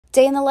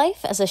Day in the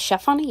life as a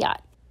chef on a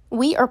yacht.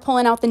 We are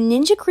pulling out the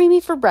Ninja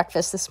Creamy for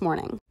breakfast this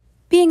morning.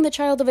 Being the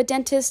child of a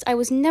dentist, I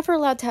was never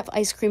allowed to have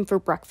ice cream for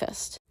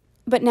breakfast.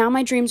 But now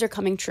my dreams are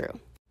coming true.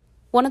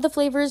 One of the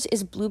flavors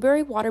is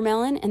blueberry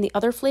watermelon and the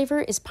other flavor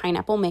is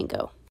pineapple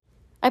mango.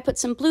 I put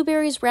some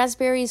blueberries,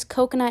 raspberries,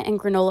 coconut, and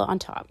granola on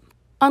top.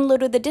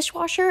 Unloaded the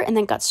dishwasher and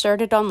then got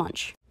started on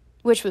lunch,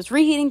 which was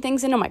reheating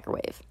things in a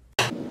microwave.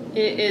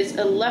 It is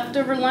a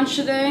leftover lunch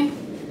today,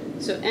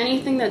 so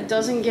anything that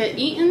doesn't get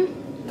eaten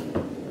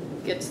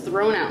gets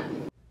thrown out.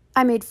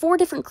 I made 4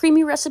 different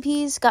creamy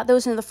recipes, got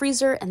those in the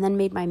freezer, and then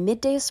made my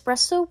midday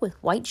espresso with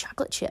white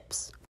chocolate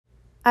chips.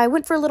 I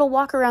went for a little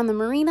walk around the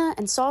marina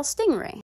and saw a stingray.